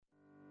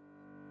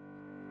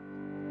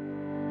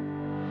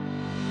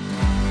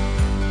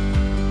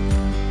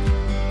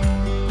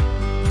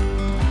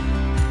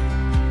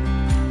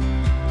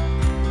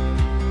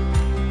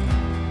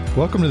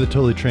Welcome to the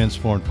Totally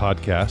Transformed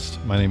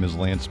podcast. My name is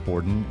Lance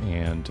Borden,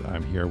 and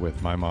I'm here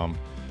with my mom,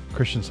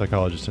 Christian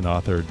psychologist and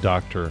author,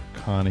 Dr.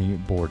 Connie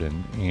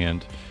Borden.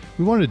 And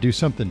we wanted to do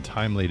something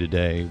timely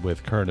today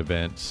with current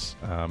events.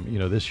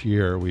 This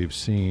year we've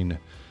seen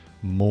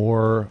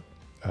more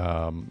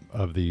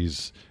of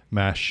these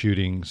mass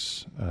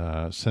shootings,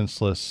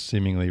 senseless,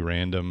 seemingly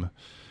random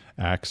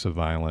acts of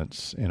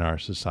violence in our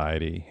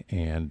society.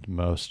 And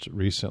most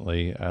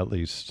recently, at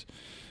least,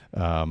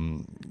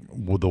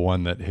 the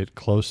one that hit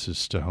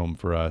closest to home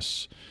for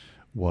us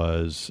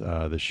was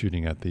the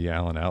shooting at the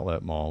Allen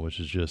Outlet Mall, which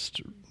is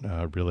just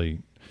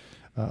really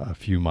a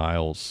few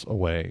miles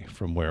away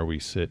from where we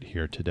sit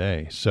here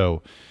today.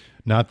 So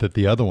not that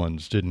the other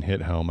ones didn't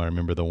hit home. I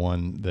remember the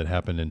one that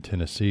happened in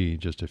Tennessee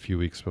just a few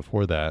weeks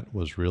before that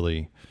was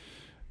really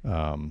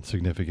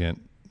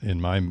significant in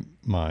my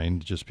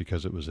mind, just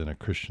because it was in a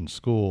Christian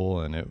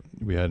school and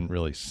we hadn't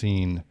really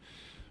seen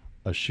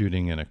a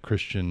shooting in a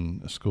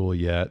Christian school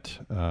yet,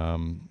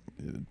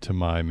 to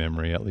my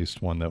memory, at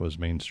least one that was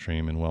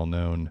mainstream and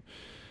well-known.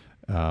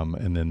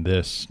 And then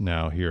this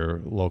now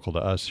here, local to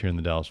us here in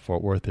the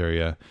Dallas-Fort Worth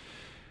area.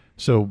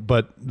 So,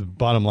 but the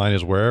bottom line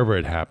is wherever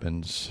it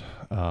happens,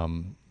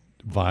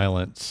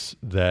 violence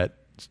that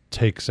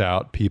takes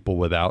out people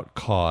without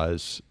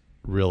cause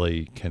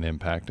really can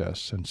impact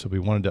us. And so we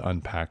wanted to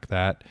unpack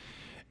that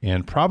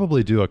and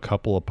probably do a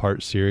couple of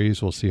part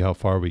series. We'll see how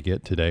far we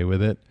get today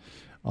with it,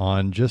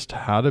 on just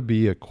how to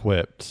be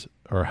equipped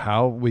or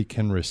how we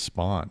can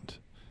respond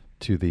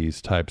to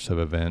these types of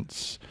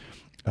events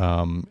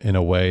in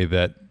a way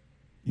that,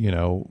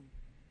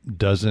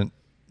 doesn't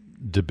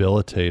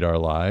debilitate our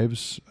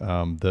lives,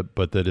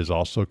 but that is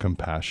also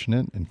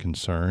compassionate and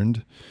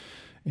concerned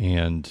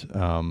and,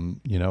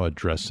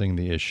 addressing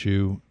the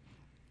issue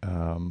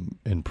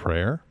in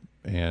prayer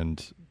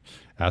and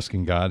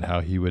asking God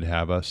how he would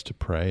have us to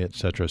pray,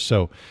 etc.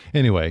 So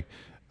anyway,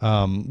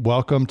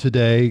 welcome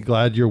today.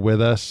 Glad you're with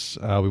us.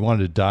 We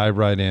wanted to dive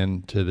right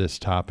into this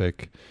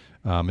topic.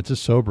 It's a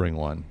sobering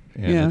one.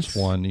 And yes. It's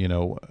one,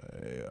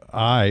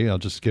 I'll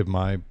just give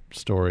my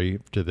story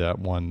to that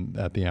one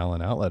at the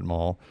Allen Outlet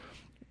Mall.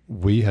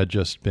 We had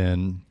just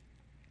been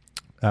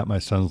at my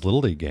son's Little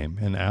League game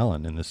in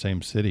Allen in the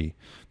same city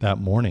that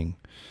morning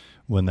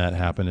when that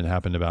happened. It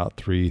happened about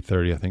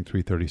 3:30, I think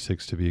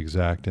 3:36 to be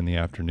exact, in the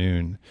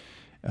afternoon,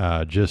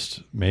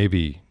 just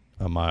maybe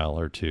a mile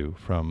or two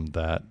from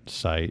that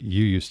site.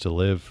 You used to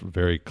live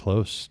very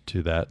close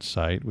to that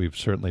site. We've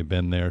certainly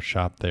been there,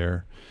 shopped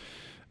there.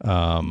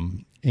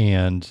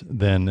 And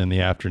then in the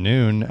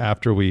afternoon,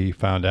 after we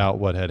found out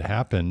what had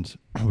happened,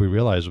 we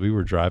realized we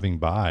were driving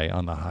by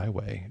on the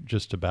highway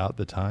just about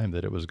the time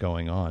that it was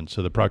going on.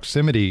 So the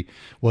proximity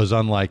was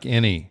unlike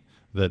any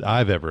that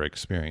I've ever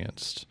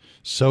experienced,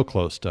 so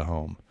close to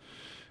home.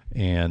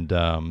 And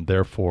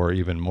therefore,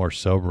 even more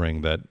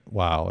sobering that,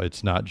 wow,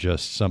 it's not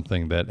just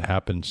something that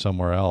happened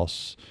somewhere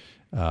else.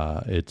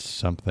 It's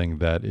something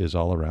that is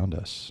all around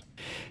us.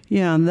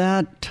 Yeah, and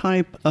that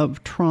type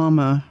of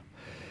trauma,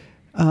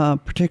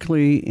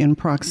 particularly in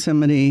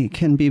proximity,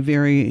 can be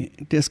very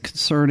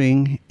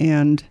disconcerting.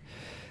 And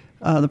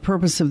the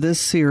purpose of this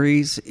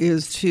series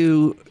is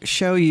to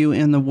show you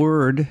in the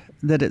Word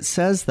that it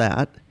says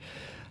that.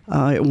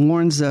 It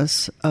warns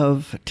us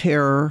of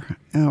terror.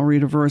 I'll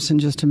read a verse in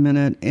just a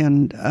minute.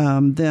 And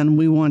then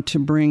we want to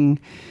bring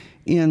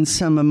in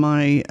some of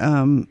my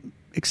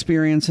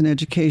experience and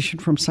education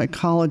from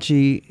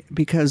psychology,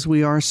 because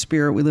we are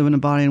spirit, we live in a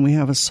body, and we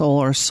have a soul.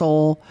 Our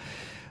soul,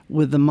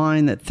 with the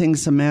mind that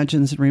thinks,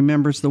 imagines, and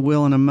remembers the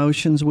will and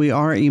emotions. We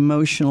are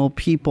emotional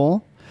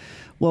people.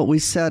 What we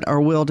set our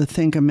will to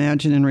think,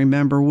 imagine, and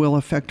remember will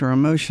affect our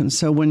emotions.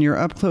 So when you're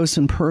up close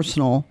and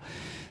personal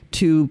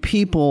to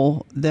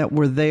people that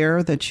were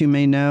there that you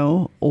may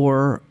know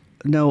or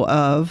know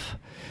of,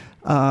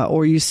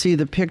 or you see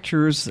the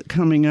pictures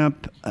coming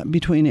up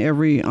on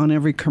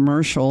every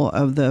commercial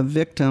of the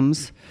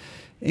victims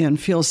and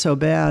feel so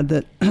bad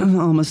that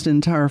almost an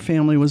entire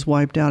family was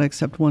wiped out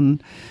except one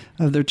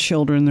of their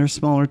children, their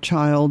smaller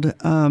child.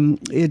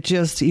 It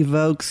just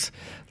evokes,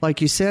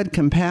 like you said,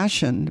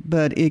 compassion,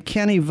 but it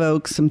can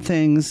evoke some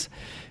things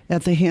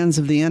at the hands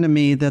of the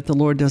enemy that the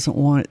Lord doesn't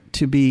want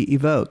to be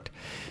evoked.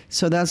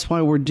 So that's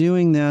why we're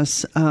doing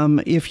this.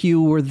 If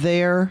you were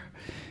there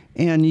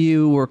and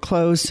you were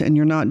close and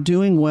you're not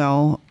doing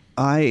well,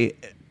 I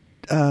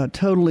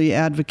totally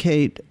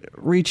advocate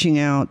reaching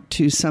out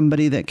to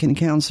somebody that can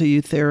counsel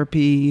you,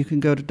 therapy. You can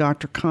go to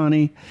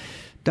drconnie.com,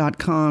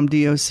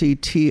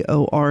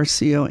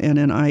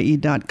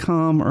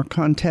 DoctorConnie.com, or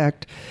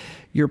contact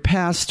your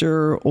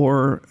pastor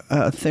or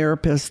a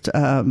therapist,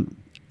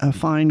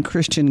 Find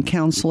Christian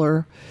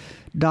Counselor.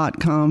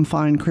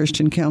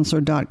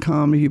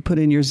 findchristiancounselor.com. If you put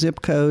in your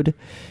zip code,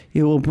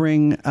 it will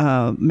bring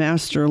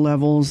master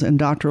levels and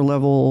doctor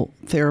level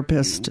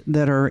therapists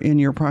that are in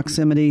your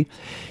proximity.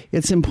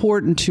 It's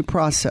important to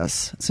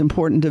process. It's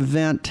important to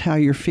vent how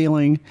you're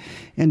feeling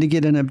and to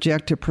get an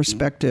objective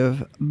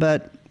perspective.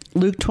 But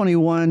Luke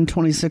 21,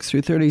 26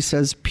 through 30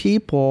 says,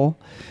 people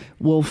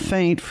will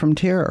faint from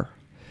terror.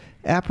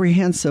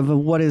 apprehensive of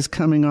what is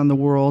coming on the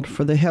world,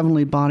 for the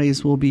heavenly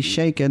bodies will be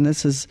shaken.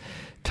 This is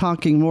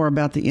talking more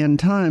about the end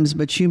times,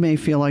 but you may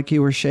feel like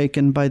you were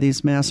shaken by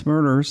these mass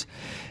murders.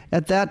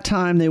 At that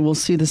time, they will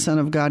see the Son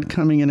of God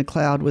coming in a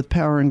cloud with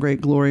power and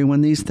great glory. When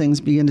these things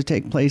begin to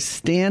take place,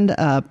 stand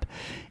up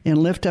and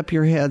lift up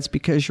your heads,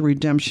 because your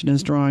redemption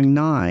is drawing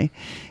nigh.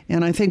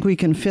 And I think we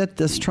can fit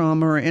this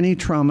trauma, or any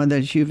trauma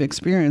that you've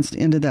experienced,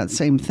 into that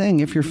same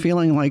thing. If you're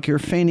feeling like you're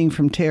fainting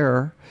from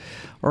terror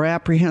or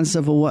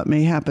apprehensive of what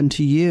may happen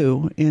to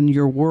you in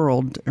your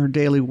world or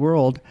daily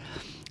world,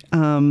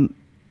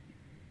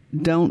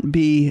 don't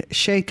be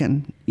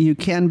shaken. You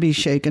can be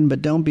shaken,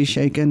 but don't be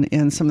shaken.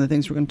 And some of the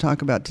things we're going to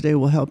talk about today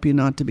will help you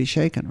not to be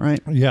shaken,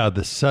 right? Yeah,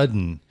 the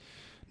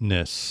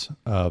suddenness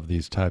of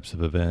these types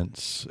of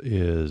events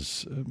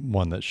is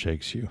one that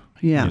shakes you.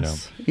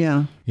 Yes,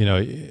 yeah.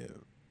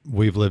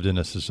 We've lived in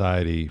a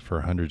society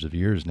for hundreds of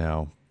years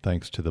now,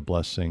 thanks to the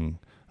blessing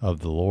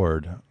of the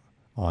Lord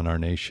on our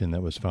nation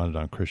that was founded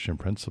on Christian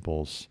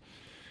principles,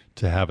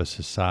 to have a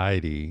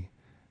society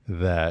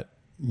that,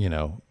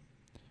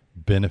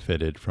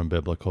 benefited from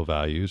biblical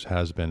values,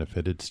 has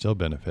benefited, still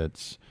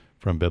benefits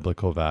from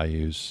biblical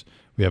values.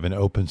 We have an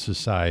open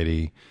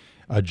society,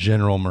 a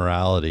general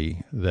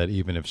morality that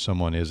even if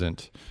someone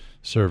isn't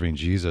serving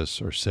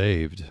Jesus or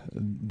saved,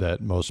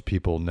 that most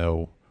people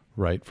know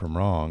right from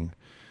wrong.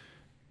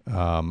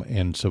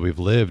 And so we've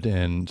lived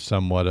in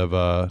somewhat of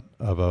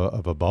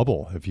a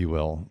bubble, if you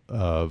will,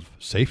 of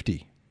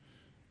safety,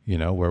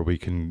 where we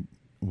can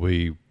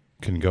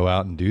go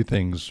out and do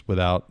things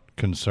without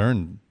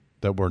concern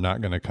that we're not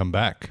going to come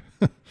back.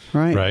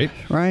 Right.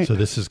 Right. So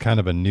this is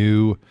kind of a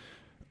new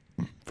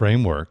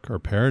framework or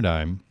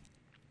paradigm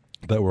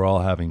that we're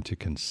all having to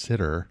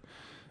consider.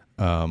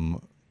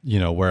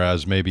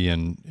 Whereas maybe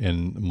in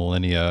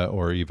millennia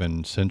or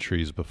even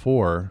centuries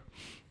before,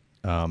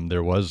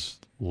 there was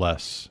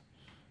less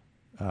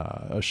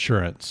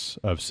assurance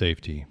of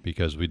safety,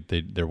 because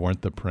there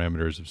weren't the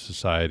parameters of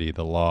society,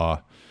 the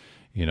law,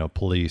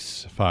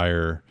 police,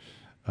 fire,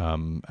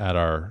 at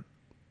our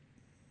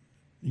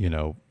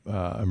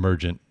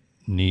emergent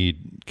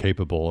need,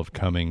 capable of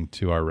coming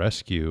to our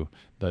rescue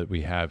that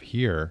we have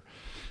here.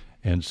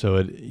 And so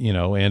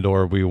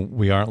or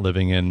we aren't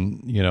living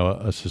in,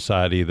 a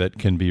society that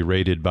can be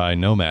raided by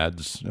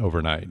nomads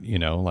overnight,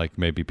 like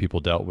maybe people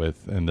dealt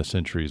with in the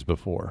centuries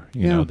before.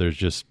 There's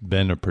just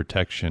been a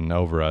protection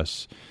over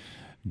us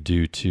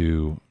due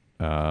to,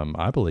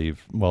 I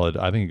believe,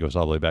 I think it goes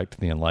all the way back to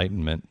the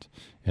Enlightenment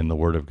and the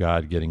Word of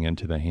God getting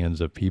into the hands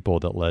of people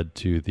that led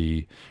to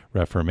the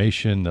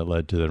Reformation, that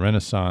led to the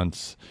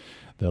Renaissance,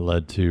 that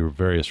led to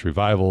various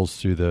revivals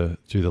through the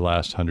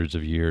last hundreds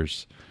of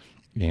years.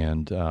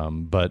 And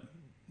but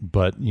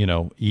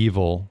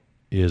evil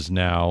is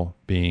now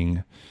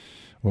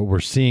we're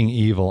seeing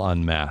evil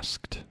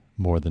unmasked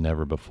more than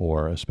ever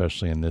before,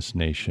 especially in this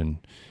nation.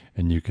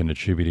 And you can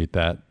attribute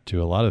that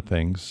to a lot of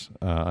things.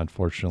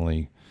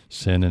 Unfortunately,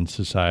 sin in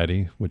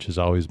society, which has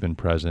always been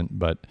present,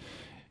 but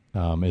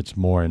it's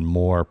more and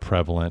more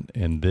prevalent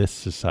in this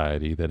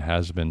society that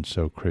has been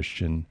so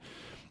Christian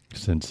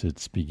since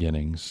its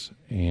beginnings,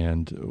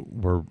 and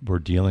we're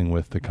dealing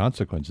with the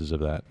consequences of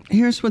that.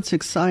 Here's what's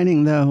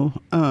exciting, though.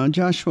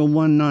 Joshua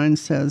 1:9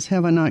 says,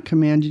 "Have I not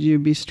commanded you,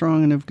 be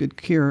strong and of good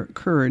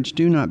courage?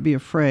 Do not be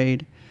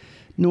afraid,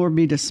 nor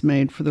be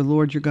dismayed, for the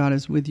Lord your God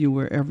is with you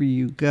wherever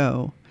you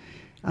go.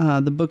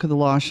 The book of the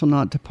law shall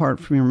not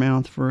depart from your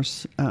mouth,"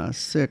 verse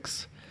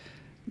 6.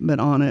 But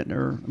on it,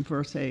 or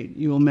verse 8,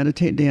 you will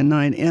meditate day and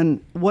night.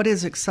 And what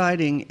is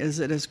exciting is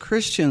that as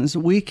Christians,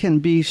 we can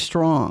be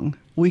strong.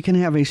 We can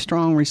have a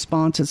strong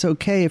response. It's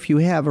okay if you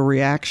have a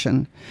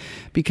reaction,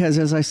 because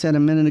as I said a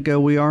minute ago,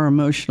 we are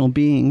emotional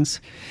beings.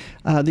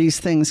 These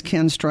things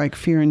can strike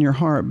fear in your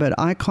heart, but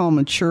I call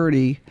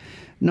maturity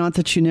not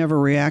that you never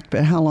react,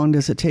 but how long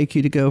does it take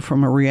you to go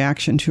from a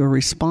reaction to a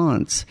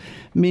response,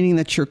 meaning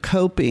that you're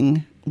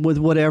coping with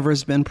whatever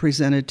has been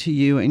presented to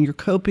you, and you're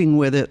coping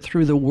with it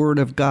through the Word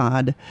of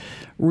God,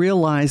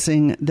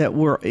 realizing that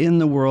we're in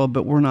the world,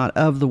 but we're not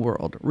of the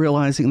world,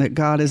 realizing that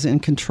God is in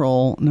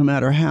control no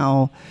matter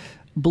how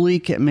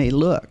bleak it may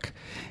look.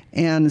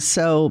 And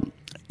so,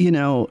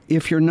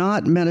 if you're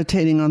not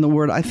meditating on the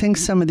Word, I think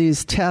some of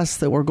these tests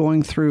that we're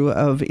going through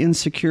of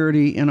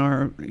insecurity in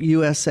our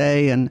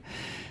USA and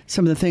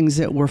some of the things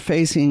that we're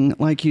facing,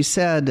 like you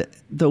said,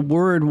 the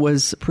Word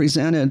was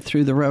presented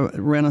through the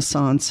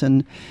Renaissance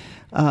and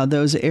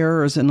those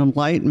errors and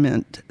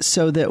enlightenment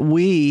so that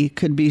we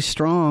could be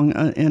strong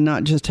and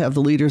not just have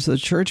the leaders of the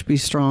church be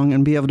strong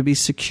and be able to be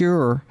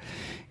secure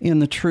in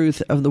the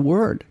truth of the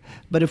Word.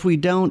 But if we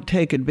don't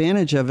take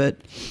advantage of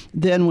it,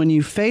 then when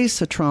you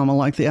face a trauma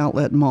like the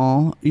outlet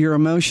mall, your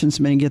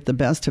emotions may get the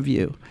best of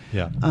you.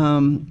 Yeah.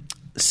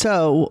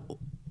 So,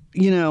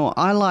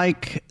 I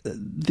like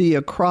the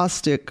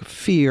acrostic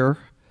fear,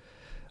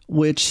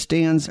 which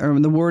stands, or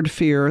the word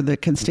fear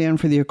that can stand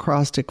for the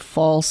acrostic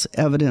false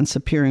evidence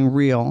appearing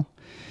real.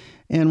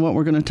 And what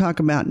we're going to talk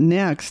about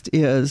next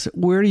is,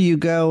 where do you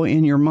go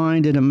in your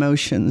mind and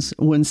emotions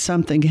when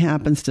something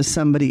happens to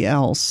somebody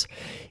else,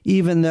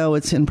 even though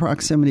it's in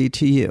proximity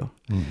to you?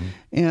 Mm-hmm.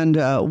 And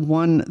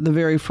the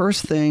very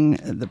first thing,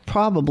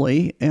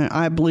 probably,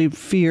 I believe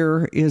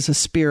fear is a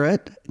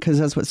spirit, because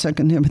that's what 2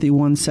 Timothy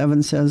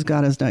 1:7 says.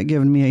 God has not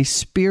given me a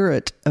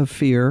spirit of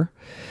fear,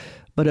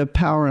 but of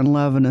power and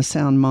love and a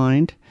sound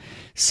mind.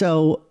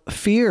 So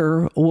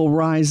fear will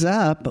rise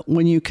up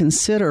when you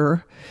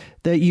consider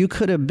that you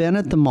could have been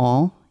at the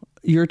mall,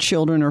 your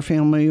children or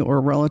family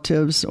or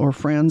relatives or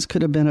friends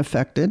could have been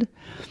affected.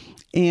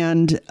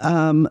 And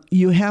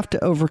you have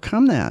to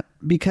overcome that,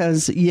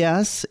 because,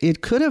 yes,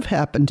 it could have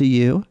happened to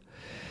you,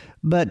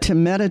 but to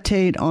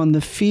meditate on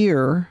the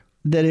fear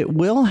that it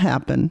will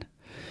happen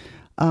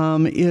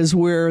is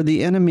where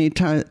the enemy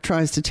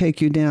tries to take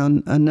you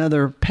down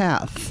another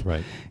path.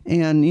 Right.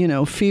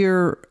 And,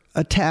 fear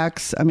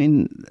attacks,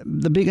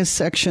 the biggest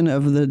section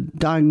of the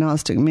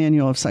Diagnostic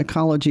Manual of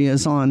Psychology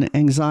is on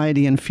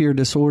anxiety and fear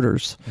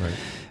disorders. Right.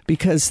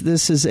 Because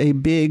this is a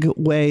big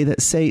way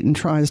that Satan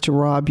tries to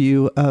rob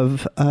you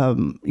of,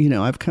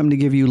 I've come to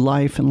give you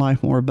life and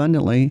life more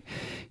abundantly.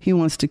 He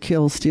wants to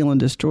kill, steal, and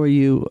destroy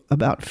you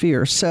about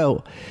fear.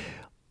 So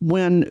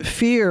when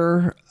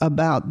fear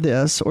about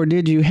this, or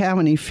did you have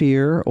any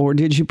fear, or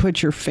did you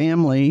put your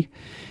family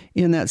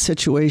in that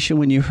situation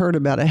when you heard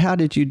about it? How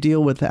did you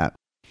deal with that?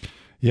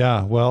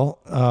 Yeah, well,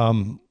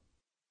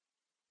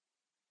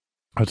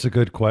 that's a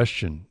good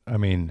question.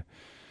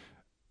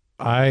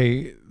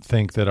 I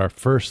think that our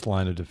first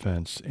line of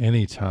defense,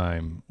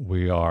 anytime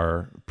we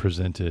are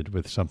presented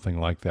with something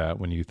like that,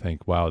 when you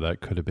think, wow,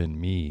 that could have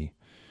been me,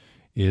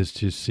 is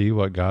to see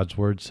what God's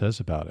word says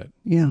about it.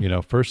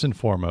 Yeah. First and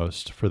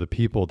foremost, for the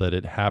people that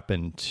it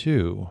happened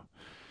to,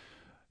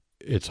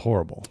 it's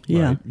horrible.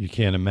 Yeah. Right? You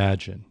can't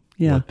imagine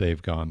what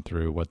they've gone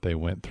through, what they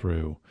went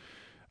through.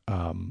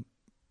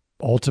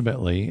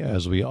 Ultimately,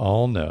 as we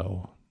all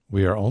know,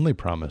 we are only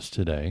promised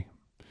today.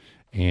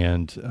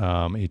 And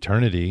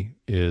eternity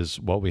is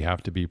what we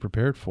have to be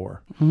prepared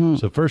for. Mm-hmm.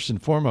 So first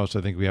and foremost,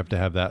 I think we have to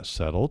have that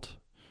settled,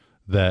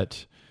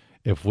 that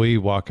if we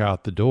walk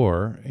out the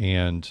door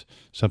and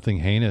something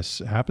heinous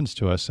happens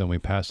to us and we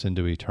pass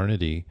into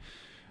eternity,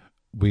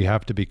 we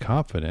have to be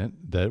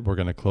confident that we're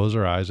going to close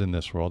our eyes in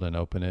this world and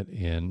open it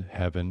in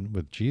heaven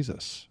with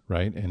Jesus,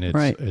 right? And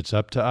it's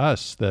up to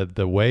us, that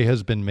the way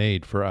has been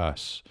made for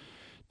us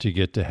to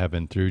get to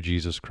heaven through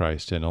Jesus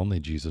Christ and only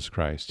Jesus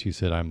Christ. He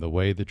said, I'm the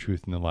way, the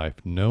truth, and the life.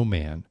 No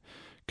man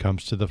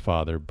comes to the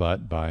Father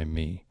but by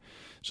me.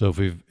 So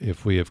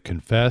if we have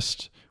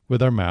confessed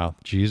with our mouth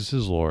Jesus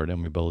is Lord,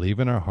 and we believe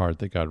in our heart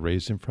that God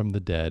raised him from the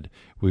dead,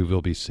 we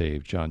will be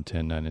saved, John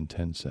 10:9 and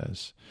 10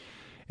 says.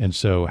 And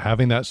so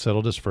having that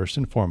settled is first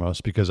and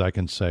foremost, because I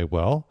can say,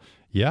 well,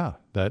 yeah,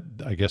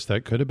 I guess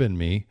that could have been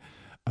me.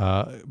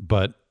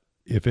 But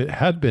if it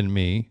had been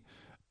me,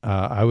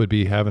 I would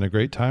be having a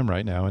great time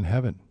right now in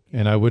heaven.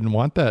 And I wouldn't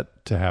want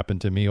that to happen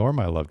to me or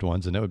my loved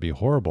ones. And it would be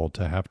horrible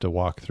to have to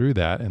walk through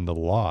that and the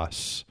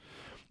loss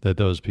that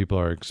those people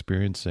are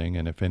experiencing.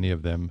 And if any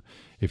of them,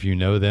 if you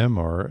know them,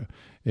 or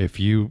if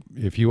you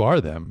are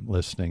them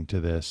listening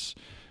to this,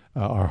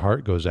 our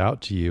heart goes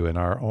out to you. And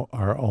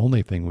our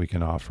only thing we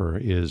can offer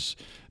is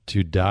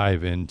to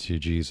dive into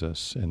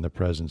Jesus in the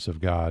presence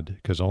of God,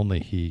 because only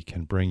he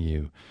can bring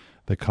you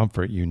the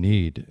comfort you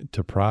need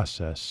to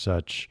process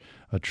such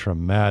a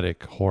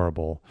traumatic,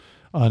 horrible,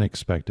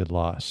 unexpected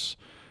loss.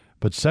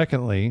 But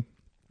secondly,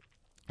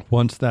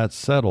 once that's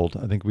settled,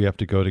 I think we have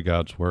to go to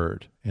God's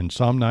word. And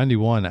Psalm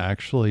 91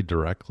 actually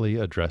directly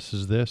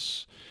addresses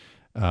this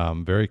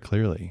very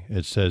clearly.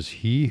 It says,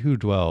 he who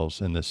dwells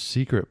in the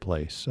secret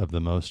place of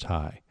the Most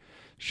High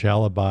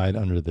shall abide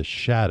under the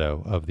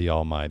shadow of the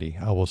Almighty.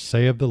 I will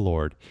say of the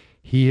Lord,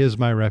 he is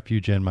my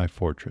refuge and my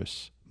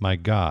fortress. My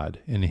God,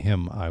 in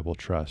him I will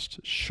trust.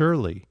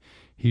 Surely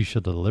he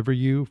shall deliver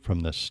you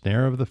from the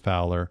snare of the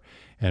fowler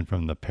and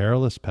from the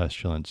perilous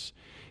pestilence.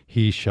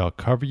 He shall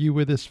cover you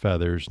with his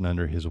feathers, and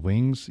under his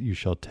wings you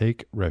shall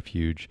take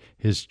refuge.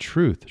 His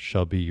truth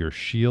shall be your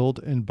shield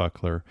and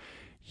buckler.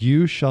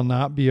 You shall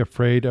not be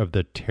afraid of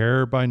the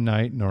terror by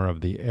night, nor of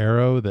the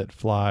arrow that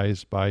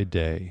flies by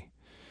day.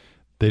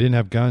 They didn't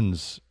have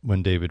guns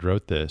when David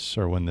wrote this,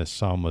 or when this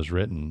psalm was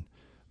written.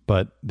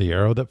 But the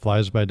arrow that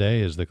flies by day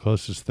is the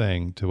closest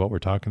thing to what we're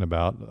talking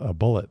about, a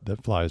bullet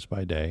that flies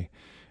by day.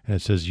 And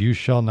it says, you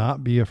shall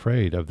not be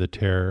afraid of the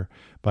terror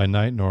by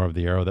night, nor of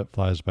the arrow that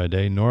flies by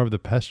day, nor of the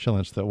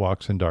pestilence that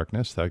walks in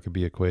darkness. That could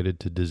be equated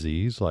to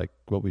disease, like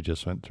what we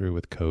just went through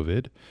with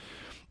COVID.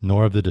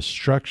 Nor of the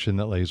destruction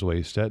that lays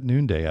waste at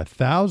noonday.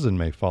 1,000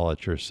 may fall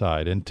at your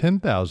side, and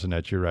 10,000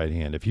 at your right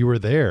hand. If you were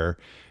there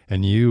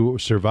and you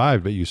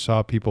survived, but you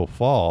saw people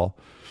fall,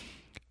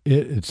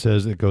 it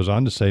says, it goes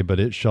on to say, but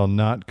it shall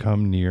not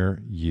come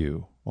near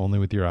you. Only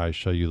with your eyes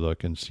shall you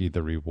look and see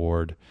the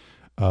reward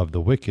of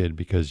the wicked,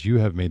 because you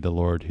have made the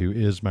Lord, who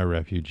is my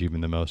refuge,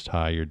 even the Most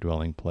High, your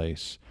dwelling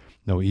place.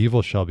 No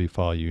evil shall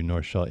befall you,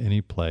 nor shall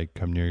any plague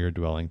come near your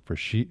dwelling,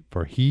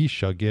 for he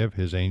shall give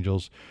his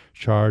angels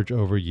charge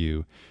over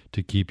you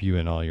to keep you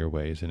in all your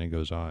ways. And it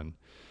goes on.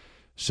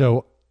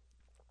 So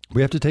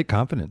we have to take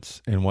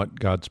confidence in what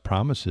God's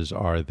promises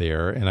are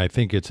there. And I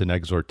think it's an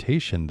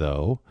exhortation,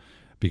 though,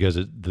 because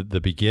the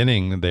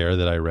beginning there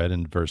that I read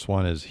in verse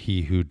 1 is,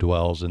 he who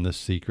dwells in the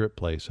secret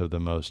place of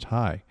the Most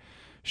High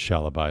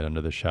shall abide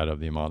under the shadow of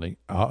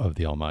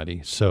the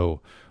Almighty.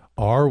 So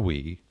are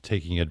we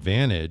taking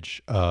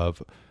advantage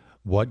of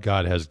what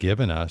God has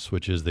given us,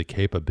 which is the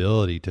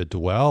capability to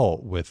dwell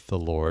with the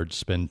Lord,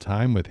 spend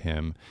time with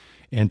him,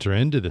 enter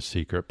into the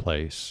secret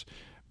place?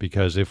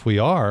 Because if we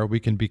are, we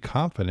can be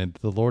confident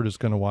that the Lord is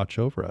going to watch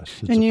over us.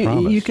 It's and a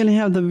promise. You can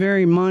have the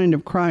very mind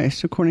of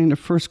Christ, according to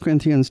 1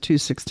 Corinthians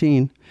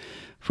 2:16.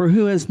 For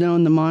who has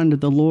known the mind of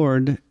the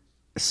Lord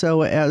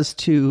so as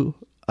to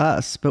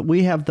us? But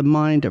we have the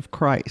mind of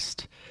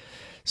Christ.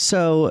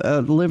 So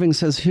Living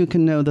says, who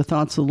can know the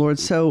thoughts of the Lord?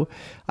 So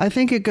I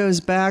think it goes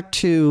back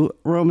to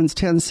Romans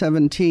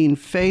 10:17.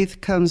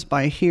 Faith comes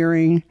by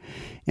hearing,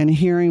 and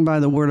hearing by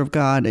the word of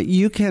God.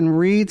 You can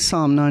read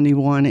Psalm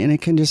 91, and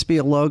it can just be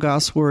a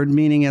logos word,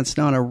 meaning it's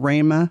not a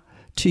rhema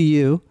to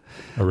you.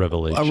 A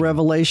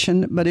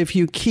revelation. But if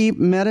you keep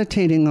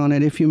meditating on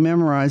it, if you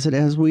memorize it,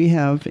 as we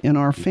have in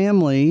our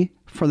family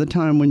for the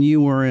time when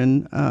you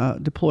were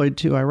deployed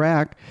to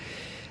Iraq,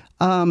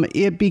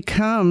 it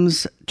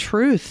becomes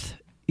truth.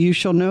 You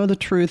shall know the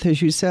truth,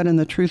 as you said, and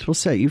the truth will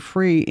set you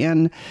free.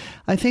 And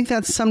I think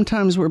that's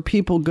sometimes where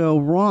people go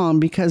wrong,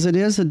 because it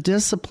is a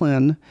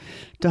discipline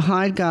to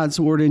hide God's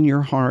word in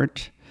your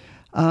heart,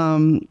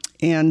 and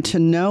to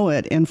know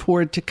it, and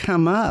for it to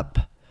come up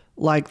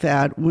like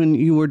that when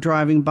you were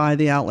driving by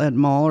the outlet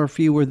mall, or if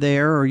you were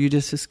there, or you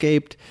just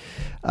escaped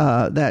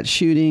that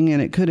shooting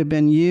and it could have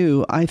been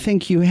you. I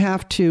think you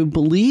have to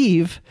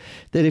believe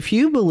that if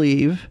you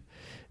believe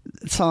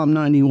Psalm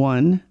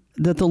 91,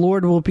 that the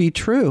Lord will be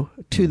true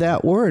to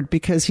that word,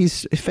 because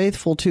he's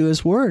faithful to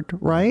his word,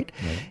 right?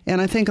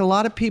 And I think a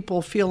lot of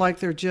people feel like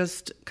they're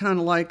just kind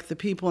of like the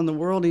people in the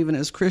world, even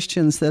as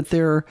Christians, that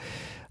they're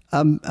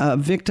a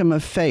victim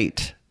of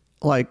fate,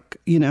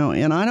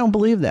 and I don't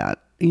believe that.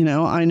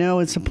 I know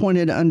it's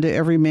appointed unto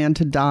every man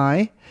to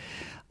die.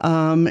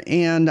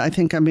 And I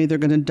think I'm either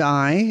going to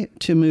die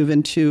to move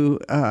into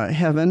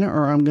heaven,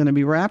 or I'm going to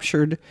be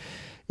raptured.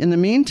 In the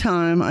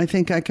meantime, I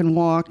think I can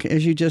walk,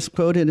 as you just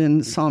quoted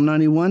in Psalm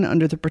 91,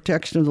 under the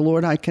protection of the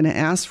Lord. I can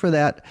ask for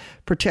that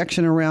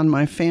protection around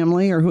my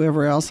family or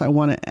whoever else I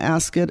want to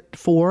ask it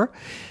for.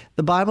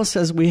 The Bible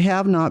says we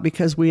have not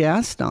because we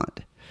ask not.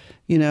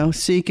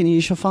 Seek and ye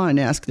shall find,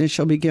 ask and it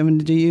shall be given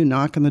to you,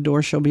 knock and the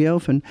door shall be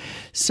open.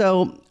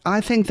 So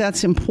I think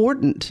that's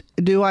important.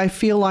 Do I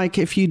feel like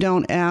if you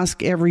don't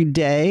ask every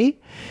day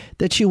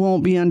that you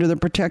won't be under the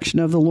protection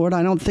of the Lord?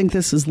 I don't think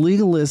this is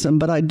legalism,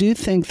 but I do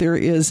think there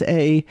is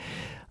a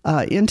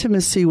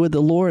intimacy with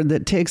the Lord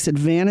that takes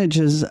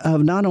advantages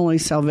of not only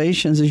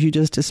salvations, as you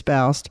just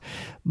espoused,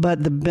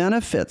 but the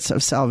benefits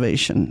of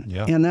salvation.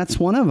 Yeah. And that's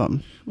one of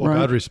them. Well, right?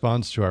 God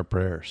responds to our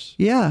prayers.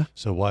 Yeah.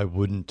 So why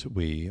wouldn't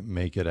we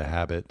make it a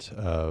habit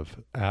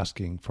of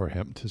asking for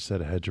him to set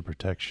a hedge of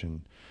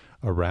protection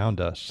around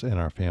us and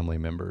our family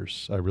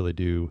members? I really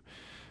do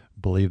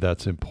believe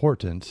that's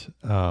important.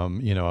 I've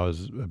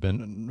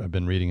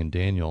been reading in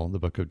Daniel, the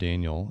book of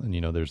Daniel, and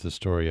there's the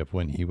story of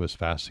when he was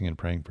fasting and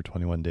praying for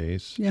 21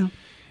 days. Yeah.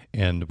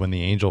 And when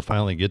the angel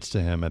finally gets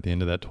to him at the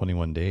end of that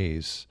 21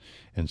 days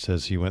and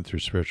says he went through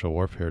spiritual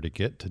warfare to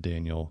get to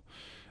Daniel,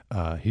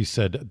 he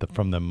said that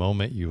from the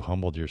moment you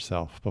humbled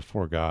yourself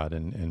before God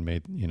and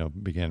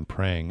began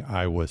praying,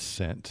 I was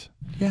sent.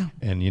 Yeah.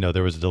 And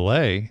there was a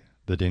delay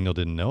that Daniel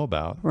didn't know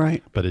about.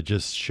 Right. But it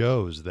just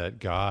shows that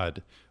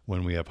God,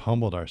 when we have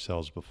humbled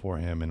ourselves before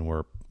him and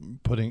we're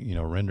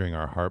rendering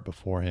our heart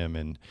before him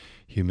in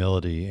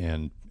humility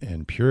and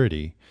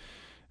purity,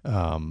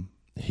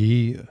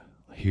 he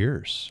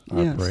hears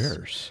our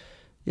prayers.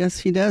 Yes,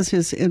 he does.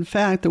 In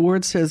fact, the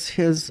word says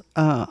his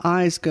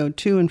eyes go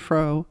to and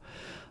fro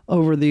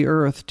over the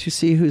earth to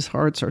see whose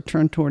hearts are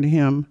turned toward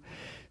him.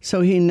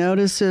 So he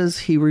notices,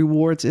 he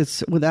rewards.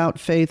 It's without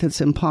faith,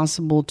 it's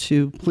impossible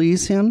to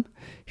please him.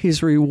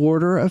 He's a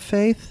rewarder of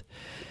faith.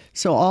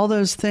 So all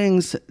those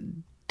things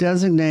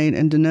designate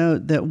and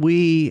denote that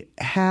we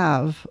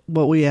have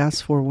what we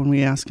ask for when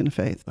we ask in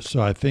faith.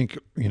 So I think,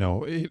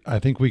 I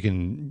think we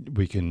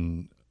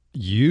can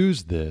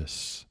use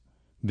these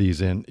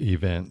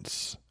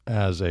events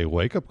as a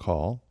wake-up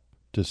call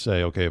to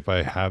say, okay, if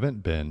I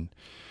haven't been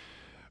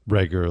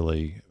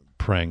regularly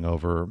praying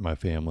over my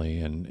family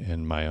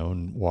and my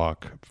own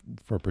walk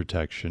for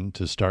protection,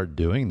 to start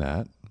doing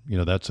that,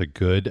 that's a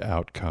good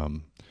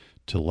outcome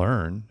to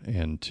learn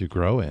and to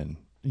grow in,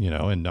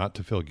 and not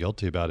to feel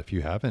guilty about if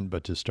you haven't,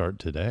 but to start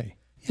today.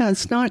 Yeah,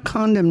 it's not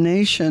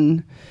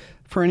condemnation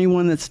for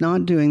anyone that's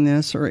not doing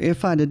this, or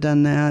if I'd have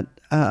done that,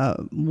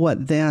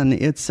 what then?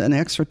 It's an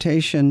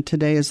exhortation.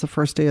 Today is the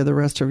first day of the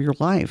rest of your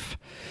life.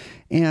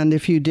 And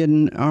if you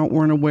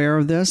weren't aware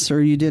of this,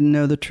 or you didn't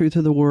know the truth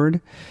of the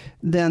word,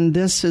 then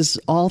this is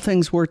all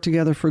things work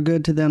together for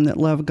good to them that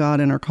love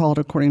God and are called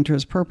according to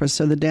his purpose.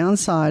 So the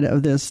downside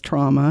of this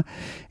trauma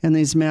and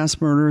these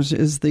mass murders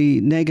is the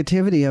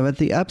negativity of it.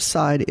 The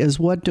upside is,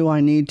 what do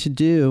I need to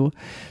do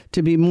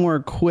to be more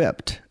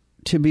equipped,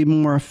 to be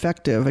more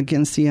effective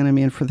against the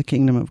enemy and for the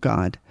kingdom of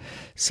God?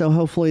 So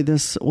hopefully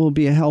this will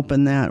be a help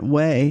in that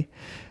way.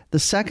 The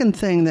second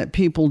thing that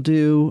people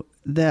do,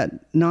 that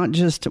not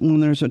just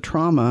when there's a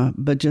trauma,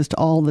 but just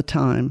all the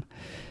time,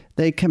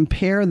 they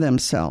compare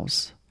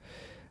themselves.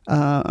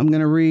 I'm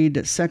going to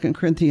read 2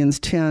 Corinthians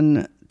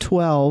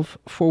 10:12.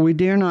 For we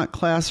dare not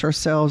class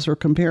ourselves or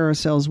compare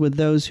ourselves with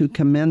those who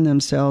commend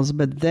themselves,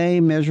 but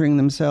they, measuring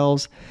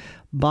themselves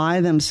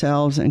by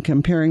themselves and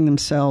comparing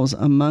themselves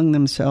among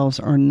themselves,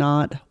 are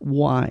not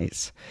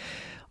wise.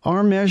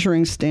 Our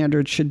measuring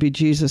standard should be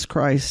Jesus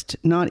Christ,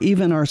 not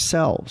even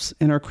ourselves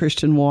in our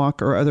Christian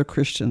walk or other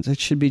Christians. It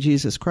should be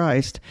Jesus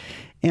Christ.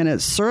 And it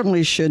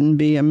certainly shouldn't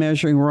be a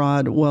measuring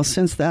rod. Well,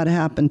 since that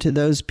happened to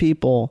those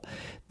people,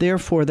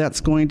 therefore that's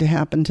going to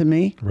happen to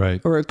me.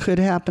 Right. Or it could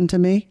happen to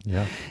me.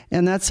 Yeah.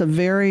 And that's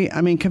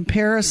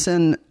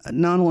comparison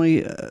not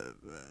only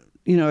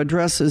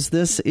addresses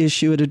this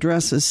issue, it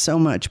addresses so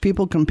much.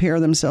 People compare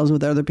themselves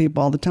with other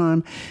people all the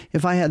time.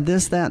 If I had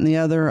this, that, and the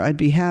other, I'd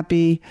be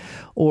happy.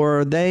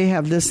 Or they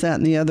have this, that,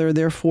 and the other,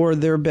 therefore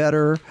they're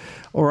better.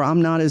 Or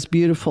I'm not as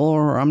beautiful,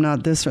 or I'm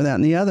not this or that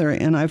and the other.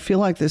 And I feel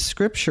like this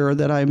scripture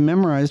that I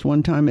memorized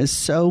one time is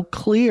so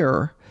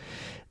clear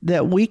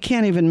that we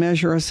can't even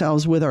measure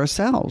ourselves with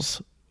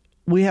ourselves.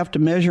 We have to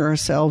measure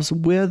ourselves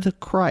with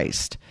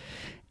Christ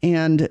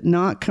and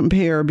not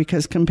compare,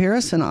 because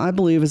comparison, I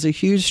believe, is a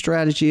huge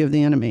strategy of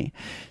the enemy.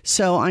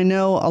 So I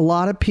know a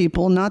lot of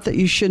people, not that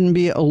you shouldn't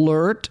be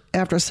alert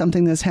after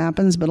something this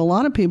happens, but a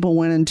lot of people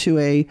went into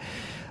a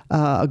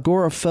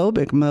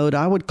agoraphobic mode,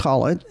 I would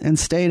call it, and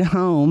stayed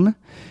home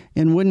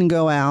and wouldn't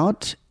go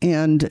out.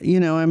 And,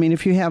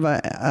 if you have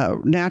a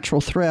natural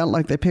threat,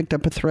 like they picked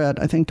up a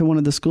threat, I think, to one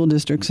of the school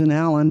districts in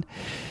Allen.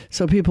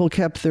 So people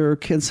kept their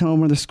kids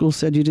home, or the school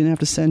said you didn't have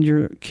to send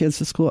your kids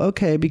to school.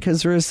 Okay,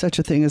 because there is such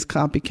a thing as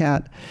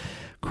copycat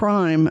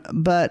crime.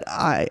 But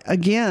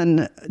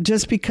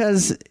just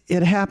because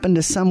it happened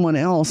to someone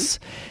else,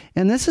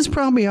 and this is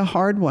probably a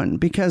hard one,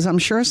 because I'm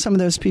sure some of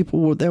those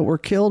people that were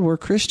killed were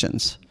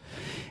Christians.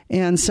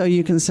 And so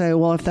you can say,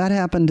 well, if that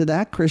happened to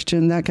that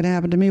Christian, that could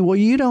happen to me. Well,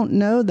 you don't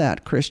know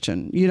that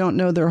Christian. You don't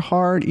know their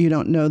heart. You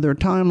don't know their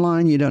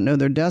timeline. You don't know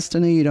their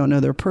destiny. You don't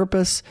know their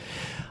purpose.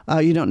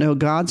 You don't know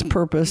God's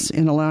purpose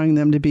in allowing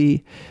them to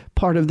be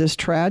part of this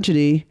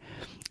tragedy.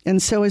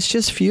 And so it's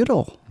just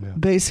futile. Yeah.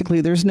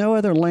 Basically, there's no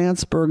other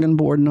Lance Bergen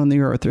Borden on the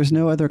earth. There's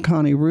no other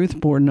Connie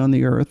Ruth Borden on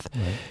the earth.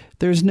 Right.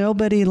 There's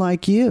nobody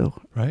like you.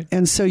 Right.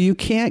 And so you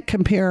can't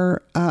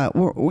compare,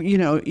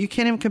 you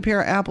can't even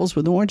compare apples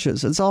with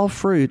oranges. It's all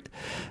fruit,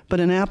 but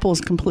an apple is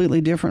completely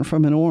different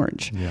from an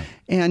orange. Yeah.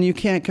 And you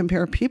can't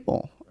compare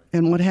people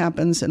and what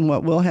happens and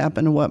what will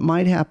happen and what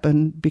might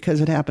happen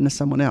because it happened to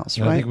someone else,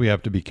 right? I think we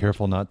have to be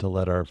careful not to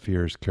let our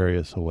fears carry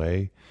us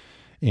away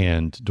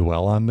and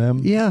dwell on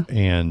them. Yeah.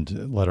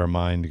 And let our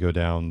mind go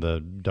down the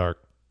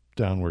dark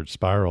downward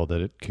spiral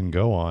that it can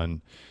go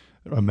on,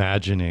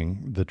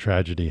 imagining the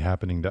tragedy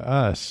happening to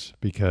us,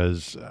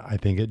 because I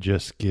think it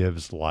just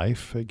gives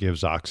life. It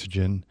gives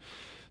oxygen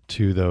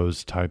to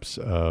those types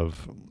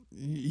of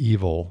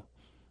evil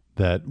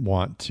that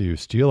want to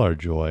steal our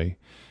joy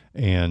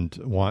and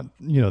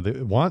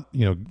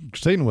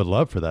Satan would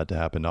love for that to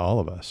happen to all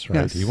of us,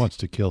 right? Yes. He wants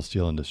to kill,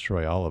 steal, and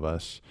destroy all of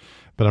us.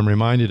 But I'm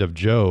reminded of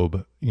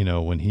Job,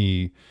 when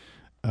he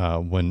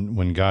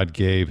when God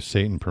gave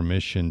Satan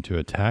permission to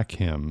attack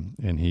him,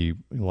 and he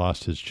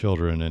lost his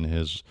children and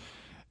his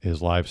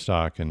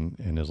livestock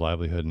and his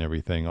livelihood and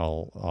everything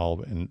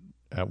all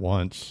at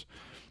once,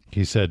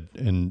 he said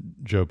in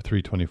Job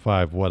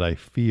 3:25, "What I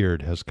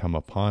feared has come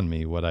upon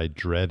me; what I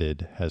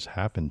dreaded has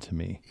happened to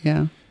me."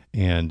 Yeah,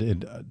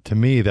 and to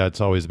me, that's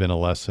always been a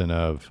lesson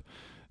of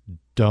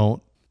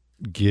don't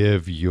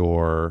give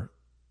your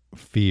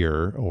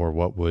fear, or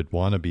what would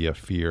want to be a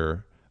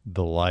fear,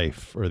 the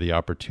life or the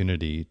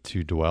opportunity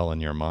to dwell in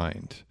your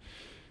mind,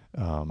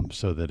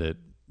 so that it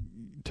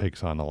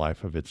takes on a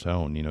life of its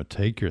own.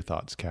 Take your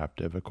thoughts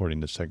captive,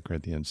 according to 2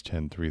 Corinthians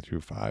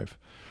 10:3-5.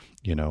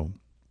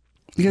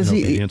 Because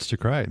obedience to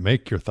Christ.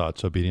 Make your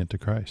thoughts obedient to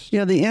Christ.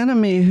 Yeah, the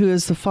enemy, who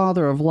is the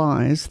father of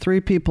lies,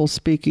 three people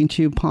speaking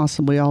to you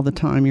possibly all the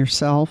time: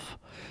 yourself,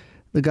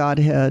 the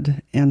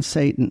Godhead, and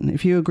Satan.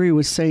 If you agree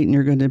with Satan,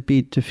 you're going to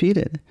be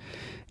defeated.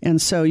 And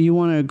so you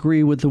want to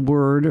agree with the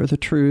Word or the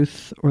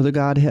truth or the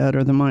Godhead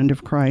or the mind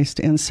of Christ.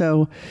 And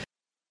so,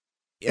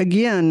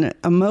 again,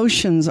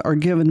 emotions are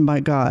given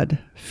by God.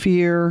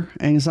 Fear,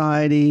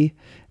 anxiety,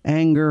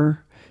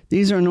 anger.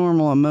 These are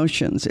normal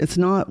emotions. It's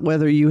not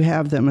whether you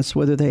have them, it's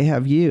whether they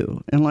have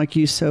you. And like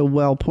you so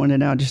well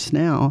pointed out just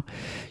now,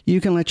 you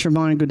can let your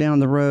mind go down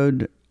the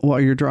road while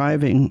you're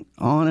driving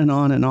on and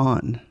on and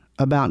on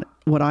about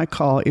what I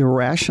call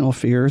irrational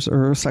fears,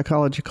 or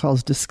psychology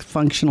calls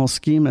dysfunctional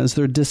schemas.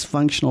 They're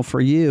dysfunctional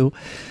for you.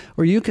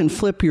 Or you can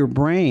flip your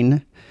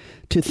brain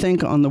to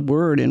think on the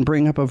word and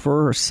bring up a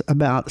verse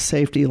about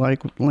safety,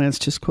 like Lance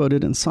just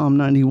quoted in Psalm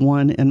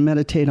 91, and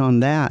meditate on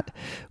that,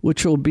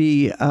 which will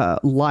be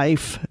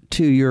life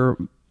to your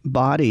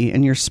body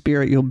and your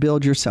spirit. You'll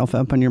build yourself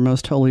up on your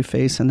most holy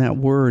faith in that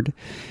word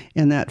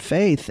and that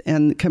faith.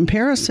 And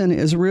comparison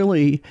is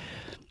really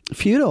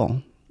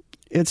futile.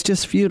 It's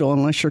just futile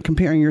unless you're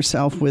comparing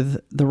yourself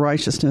with the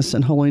righteousness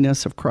and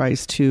holiness of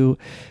Christ, to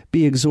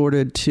be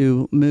exhorted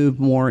to move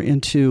more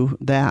into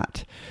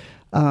that.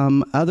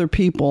 Other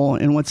people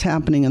and what's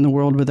happening in the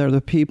world with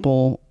other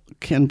people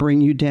can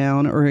bring you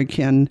down, or it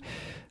can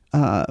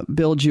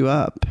build you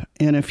up.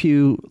 And if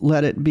you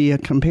let it be a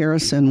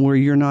comparison where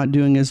you're not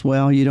doing as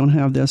well, you don't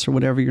have this or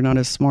whatever, you're not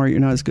as smart, you're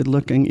not as good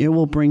looking, it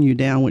will bring you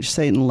down, which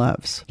Satan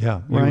loves.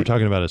 Yeah. You were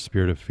talking about a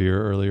spirit of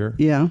fear earlier.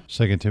 Yeah.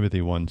 2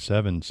 Timothy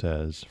 1:7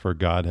 says, "For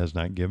God has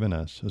not given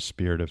us a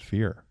spirit of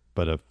fear,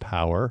 but of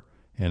power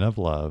and of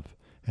love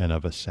and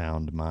of a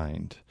sound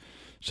mind."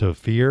 So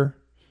fear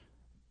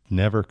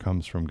never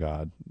comes from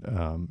God.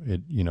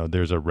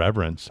 There's a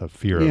reverence, a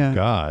fear of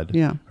God,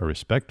 a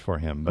respect for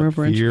him, but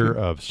fear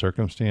of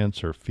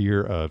circumstance or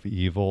fear of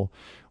evil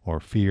or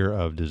fear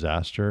of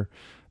disaster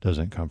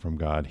doesn't come from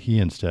God. He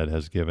instead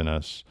has given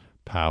us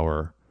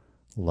power,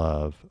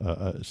 love.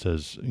 It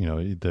says,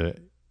 the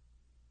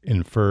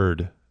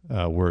inferred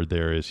word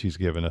there is he's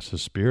given us a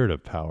spirit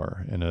of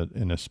power and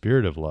a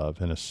spirit of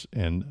love and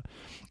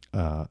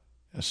a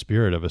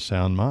spirit of a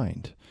sound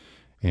mind.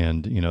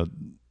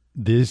 And,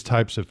 these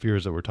types of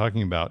fears that we're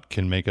talking about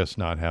can make us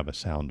not have a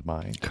sound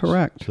mind.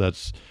 Correct. So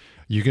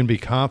you can be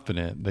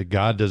confident that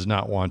God does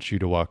not want you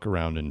to walk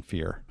around in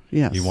fear.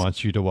 Yes. He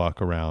wants you to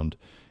walk around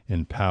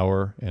in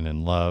power and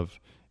in love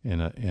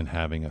and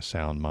having a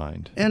sound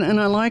mind. And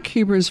I like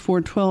Hebrews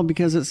 4:12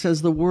 because it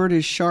says the word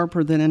is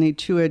sharper than any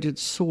two-edged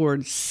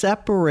sword,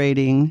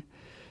 separating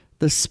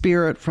the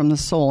spirit from the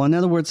soul. In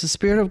other words, the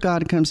Spirit of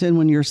God comes in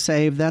when you're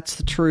saved. That's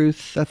the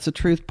truth. That's the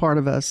truth part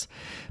of us.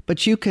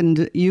 But you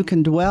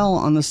can dwell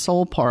on the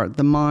soul part,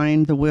 the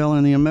mind, the will,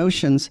 and the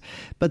emotions.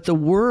 But the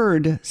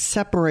Word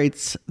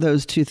separates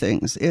those two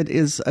things. It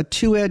is a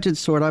two-edged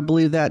sword. I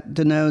believe that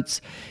denotes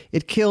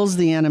it kills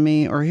the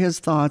enemy or his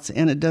thoughts,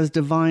 and it does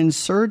divine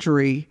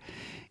surgery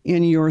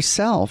in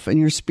yourself and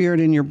your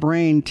spirit and your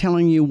brain,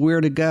 telling you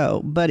where to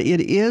go. But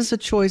it is a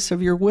choice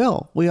of your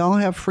will. We all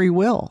have free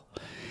will.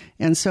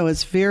 And so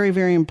it's very,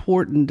 very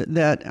important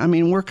that,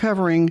 we're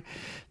covering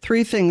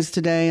 3 things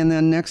today, and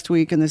then next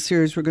week in the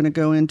series we're going to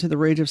go into the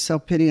rage of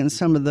self-pity and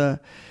some of the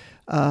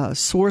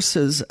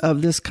sources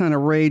of this kind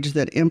of rage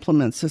that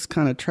implements this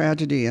kind of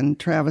tragedy and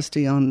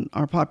travesty on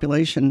our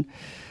population.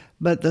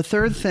 But the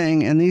third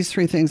thing, and these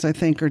 3 things I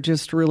think are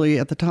just really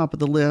at the top of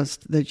the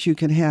list that you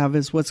can have,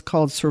 is what's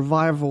called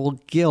survival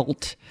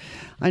guilt.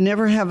 I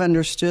never have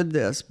understood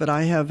this, but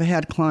I have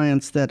had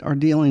clients that are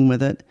dealing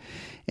with it.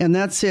 And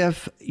that's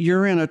if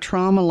you're in a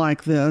trauma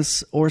like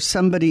this, or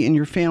somebody in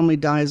your family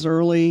dies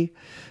early,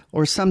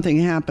 or something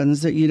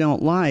happens that you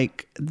don't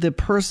like, the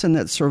person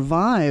that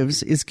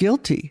survives is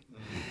guilty.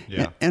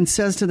 Yeah. And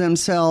says to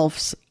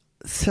themselves,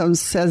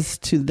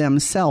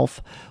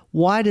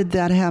 why did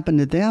that happen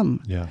to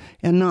them? Yeah.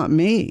 And not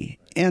me?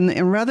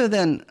 And rather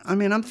than,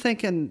 I'm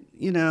thinking,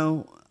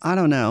 I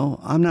don't know.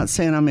 I'm not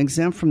saying I'm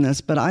exempt from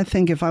this, but I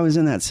think if I was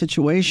in that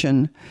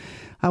situation,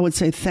 I would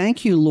say,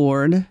 thank you,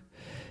 Lord,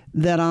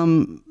 that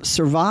I'm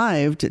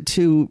survived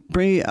to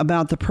bring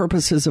about the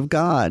purposes of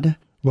God.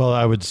 Well,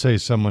 I would say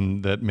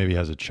someone that maybe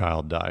has a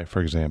child die,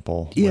 for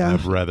example, would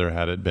have rather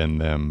had it been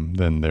them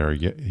than their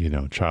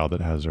child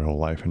that has their whole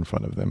life in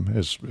front of them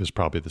is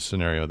probably the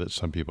scenario that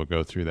some people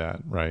go through that,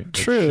 right?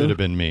 True. It should have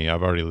been me.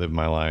 I've already lived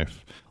my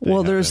life.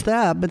 Well, there's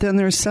that, but then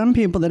there's some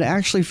people that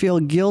actually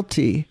feel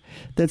guilty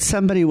that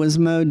somebody was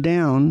mowed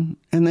down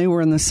and they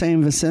were in the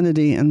same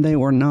vicinity and they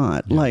were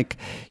not. Yeah. Like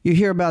you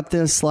hear about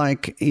this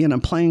like in a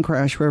plane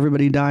crash where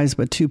everybody dies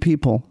but 2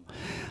 people.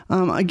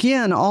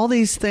 Again, all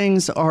these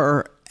things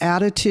are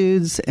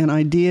attitudes and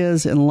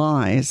ideas and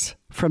lies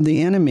from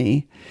the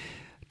enemy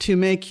to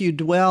make you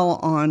dwell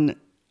on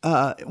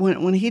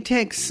when he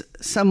takes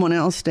someone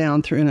else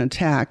down through an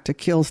attack to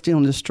kill, steal,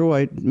 and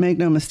destroy. Make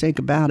no mistake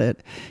about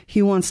it,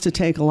 he wants to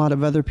take a lot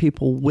of other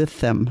people with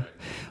them,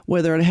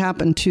 whether it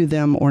happened to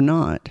them or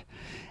not.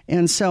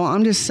 And so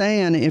I'm just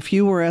saying, if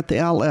you were at the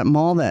outlet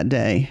mall that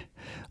day,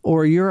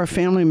 or you're a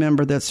family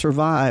member that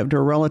survived, or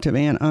a relative,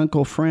 aunt,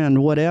 uncle,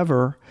 friend,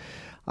 whatever,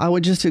 I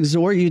would just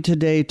exhort you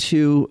today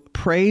to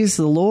praise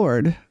the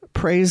Lord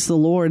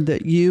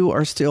that you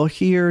are still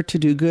here to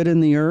do good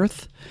in the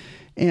earth,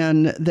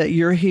 and that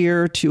you're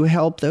here to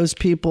help those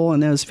people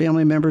and those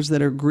family members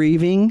that are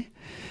grieving,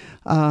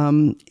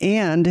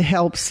 and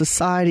help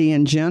society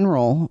in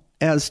general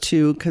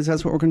because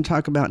that's what we're going to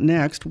talk about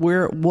next.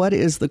 What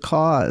is the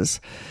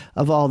cause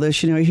of all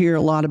this? You hear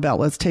a lot about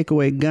let's take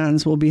away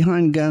guns. Well,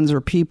 behind guns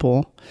are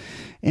people.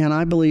 And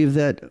I believe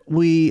that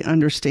we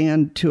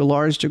understand to a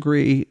large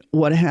degree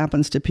what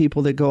happens to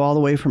people that go all the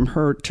way from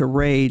hurt to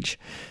rage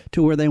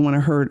to where they want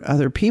to hurt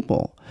other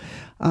people.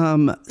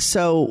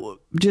 So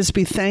just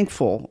be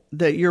thankful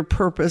that your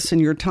purpose and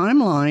your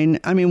timeline,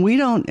 I mean, we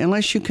don't,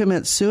 unless you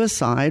commit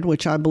suicide,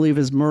 which I believe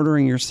is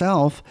murdering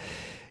yourself,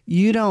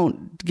 you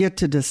don't get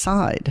to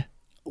decide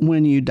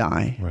when you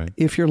die, right,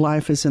 if your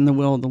life is in the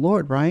will of the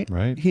Lord, right?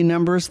 Right. He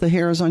numbers the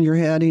hairs on your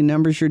head. He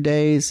numbers your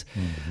days,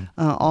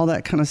 all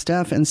that kind of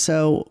stuff. And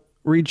so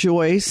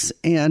rejoice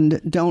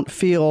and don't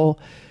feel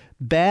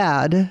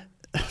bad,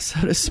 so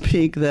to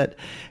speak, that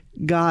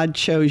God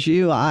chose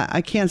you.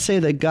 I can't say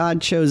that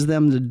God chose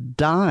them to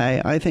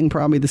die. I think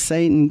probably the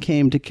Satan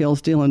came to kill,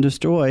 steal, and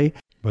destroy.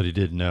 But he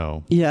did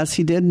know. Yes,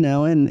 he did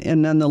know.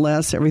 And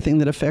nonetheless, everything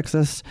that affects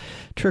us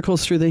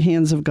trickles through the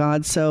hands of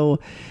God. So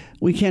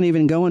we can't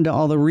even go into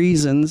all the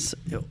reasons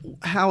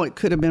how it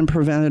could have been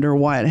prevented or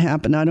why it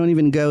happened. I don't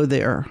even go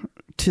there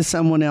to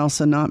someone else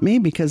and not me,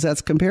 because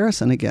that's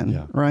comparison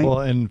again, right?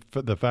 Well, and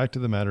the fact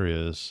of the matter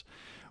is,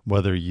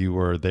 whether you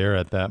were there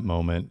at that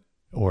moment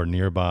or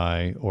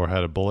nearby or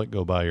had a bullet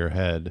go by your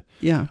head,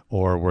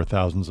 or were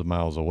thousands of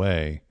miles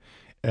away,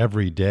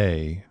 every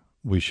day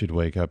we should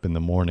wake up in the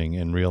morning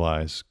and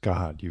realize,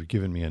 God, you've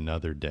given me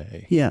another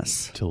day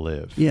to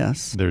live.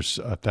 Yes. There's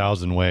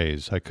 1,000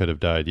 ways I could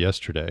have died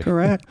yesterday.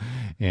 Correct.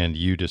 And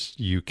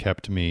you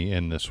kept me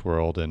in this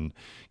world and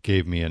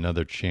gave me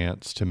another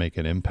chance to make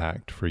an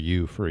impact for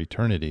you for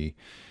eternity.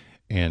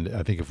 And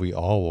I think if we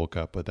all woke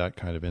up with that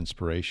kind of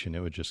inspiration,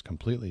 it would just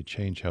completely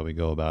change how we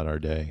go about our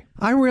day.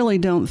 I really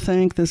don't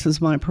think, this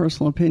is my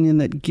personal opinion,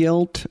 that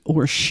guilt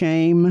or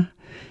shame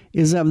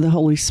is of the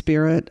Holy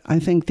Spirit. I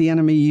think the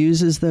enemy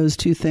uses those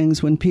two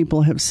things when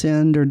people have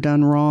sinned or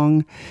done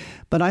wrong.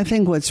 But I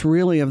think what's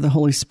really of the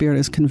Holy Spirit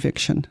is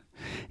conviction.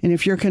 And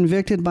if you're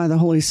convicted by the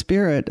Holy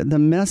Spirit, the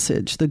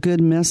message, the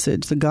good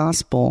message, the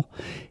gospel,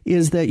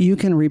 is that you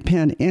can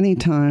repent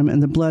anytime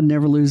and the blood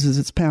never loses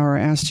its power.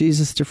 Ask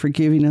Jesus to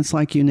forgive you, and it's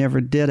like you never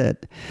did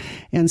it.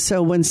 And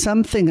so when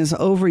something is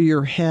over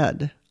your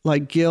head,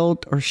 like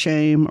guilt or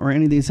shame or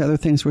any of these other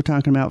things we're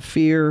talking about,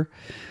 fear,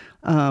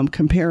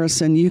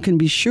 comparison, you can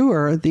be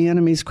sure the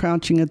enemy's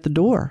crouching at the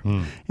door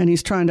and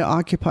he's trying to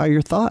occupy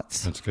your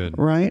thoughts. That's good.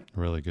 Right?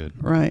 Really good.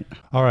 Right.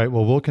 All right.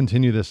 Well, we'll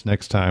continue this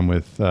next time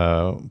with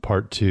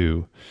part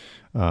 2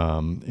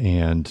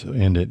 and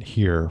end it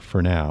here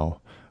for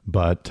now.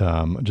 But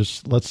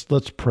just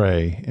let's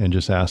pray and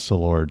just ask the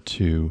Lord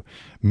to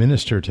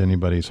minister to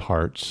anybody's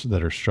hearts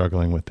that are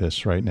struggling with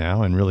this right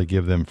now and really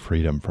give them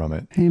freedom from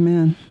it.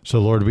 Amen. So,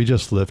 Lord, we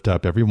just lift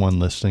up everyone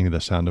listening to the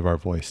sound of our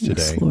voice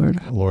today. Yes,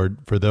 Lord. Lord,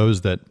 for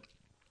those that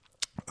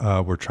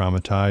were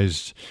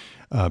traumatized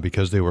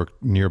because they were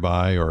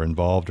nearby or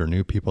involved or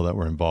knew people that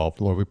were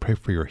involved, Lord, we pray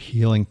for your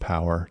healing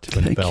power to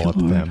envelop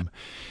them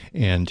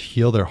and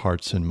heal their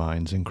hearts and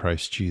minds in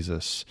Christ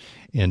Jesus,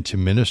 and to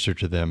minister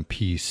to them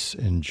peace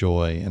and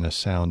joy and a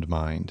sound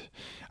mind.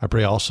 I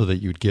pray also that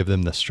you'd give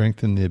them the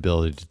strength and the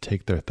ability to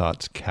take their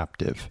thoughts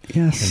captive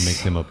and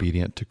make them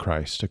obedient to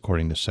Christ,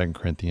 according to 2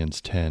 Corinthians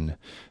 10,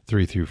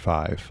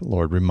 3-5.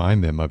 Lord,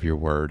 remind them of your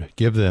word.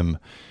 Give them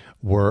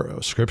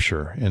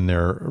scripture in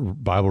their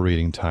Bible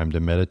reading time to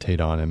meditate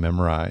on and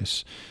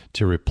memorize,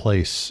 to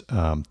replace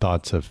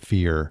thoughts of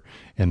fear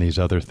and these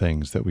other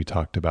things that we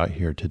talked about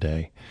here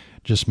today.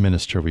 Just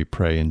minister, we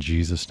pray, in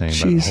Jesus' name,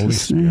 by the Holy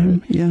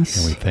Spirit. Yes.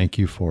 And we thank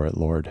you for it,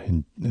 Lord,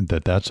 and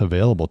that's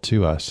available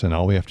to us. And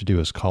all we have to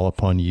do is call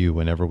upon you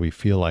whenever we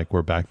feel like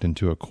we're backed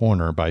into a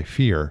corner by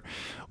fear.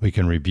 We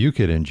can rebuke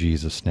it in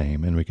Jesus'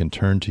 name, and we can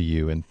turn to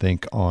you and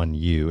think on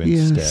you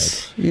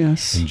instead.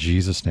 Yes. In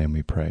Jesus' name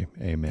we pray.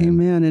 Amen.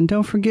 Amen. And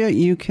don't forget,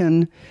 you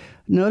can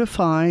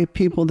notify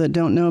people that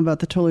don't know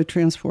about the Totally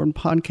Transformed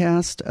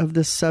podcast of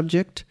this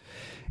subject,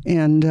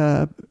 and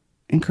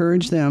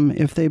encourage them,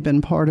 if they've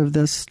been part of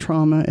this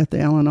trauma at the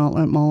Allen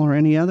Outlet Mall or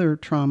any other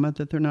trauma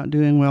that they're not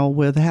doing well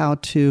with, how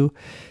to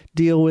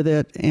deal with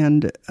it.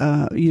 And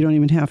you don't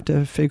even have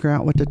to figure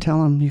out what to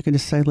tell them. You can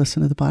just say,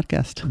 listen to the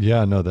podcast.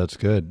 Yeah, no, that's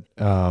good.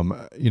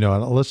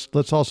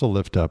 Let's also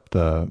lift up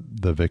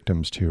the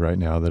victims too right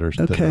now that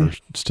are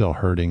still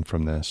hurting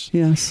from this.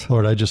 Yes.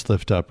 Lord, I just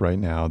lift up right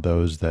now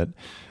those that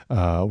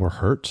were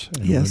hurt,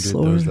 and yes,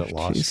 Lord, Lord, those that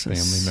lost Jesus.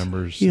 family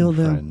members Heal and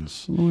them.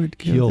 friends. Lord,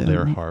 heal them.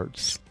 their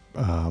hearts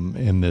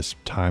in this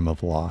time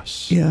of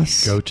loss.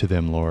 Yes. Go to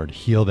them, Lord.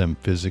 Heal them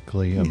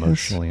physically,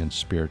 emotionally, and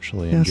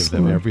spiritually, and give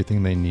them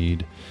everything they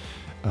need.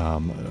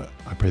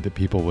 I pray that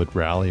people would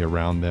rally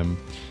around them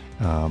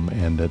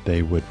and that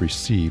they would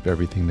receive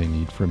everything they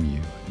need from you.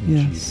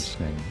 In Jesus'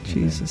 name. Amen.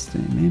 Jesus'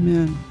 name.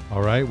 Amen.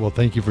 All right. Well,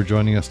 thank you for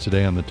joining us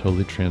today on the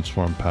Totally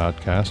Transformed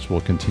podcast.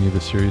 We'll continue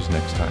the series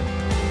next time.